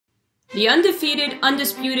The undefeated,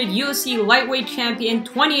 undisputed UFC lightweight champion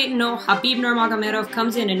 28-0 Khabib Nurmagomedov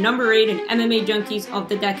comes in at number 8 in MMA Junkies of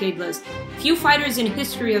the decade list. Few fighters in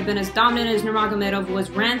history have been as dominant as Nurmagomedov, who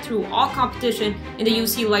has ran through all competition in the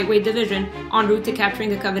UFC lightweight division en route to capturing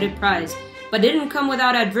the coveted prize. But it didn't come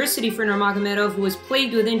without adversity for Nurmagomedov, who was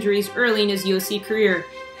plagued with injuries early in his UFC career.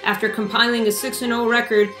 After compiling a 6-0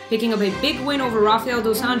 record, picking up a big win over Rafael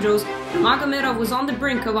dos Anjos, Nurmagomedov was on the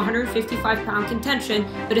brink of 155-pound contention,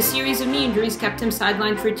 but a series of knee injuries kept him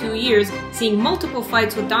sidelined for 2 years, seeing multiple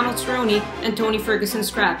fights with Donald Cerrone and Tony Ferguson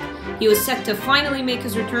scrapped. He was set to finally make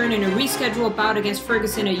his return in a rescheduled bout against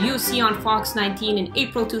Ferguson at UFC on Fox 19 in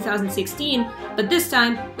April 2016, but this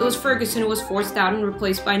time it was Ferguson who was forced out and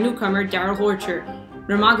replaced by newcomer Darrell Horcher.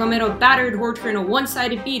 Nurmagomedov battered Horcher in a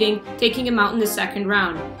one-sided beating, taking him out in the second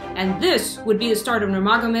round. And this would be the start of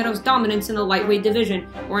Nurmagomedov's dominance in the lightweight division,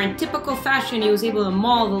 where in typical fashion he was able to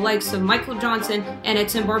maul the likes of Michael Johnson and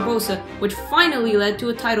Edson Barbosa, which finally led to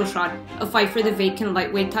a title shot, a fight for the vacant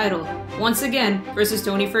lightweight title, once again versus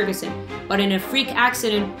Tony Ferguson. But in a freak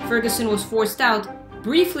accident, Ferguson was forced out,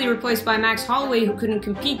 briefly replaced by Max Holloway, who couldn't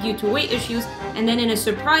compete due to weight issues, and then in a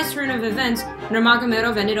surprise turn of events,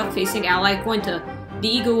 Nurmagomedov ended up facing Al Iaquinta. The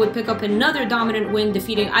Eagle would pick up another dominant win,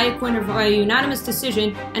 defeating Iaquinta via unanimous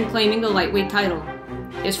decision and claiming the lightweight title.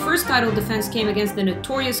 His first title defense came against the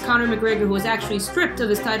notorious Conor McGregor, who was actually stripped of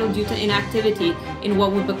his title due to inactivity in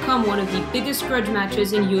what would become one of the biggest grudge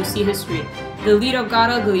matches in UFC history. The lead-up got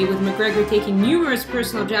ugly, with McGregor taking numerous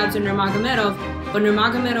personal jabs at Nurmagomedov, but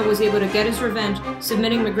Nurmagomedov was able to get his revenge,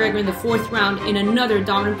 submitting McGregor in the 4th round in another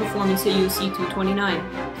dominant performance at UFC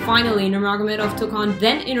 229. Finally, Nurmagomedov took on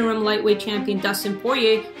then-interim lightweight champion Dustin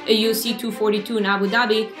Poirier at UFC 242 in Abu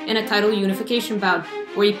Dhabi in a title unification bout,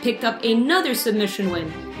 where he picked up another submission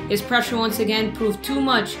win. His pressure once again proved too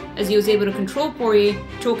much, as he was able to control Poirier,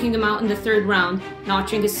 choking him out in the 3rd round,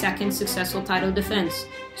 notching his 2nd successful title defense.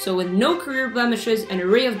 So with no career blemishes and an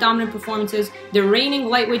array of dominant performances, the reigning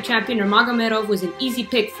lightweight champion Nurmagomedov was an easy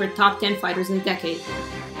pick for top 10 fighters in the decade.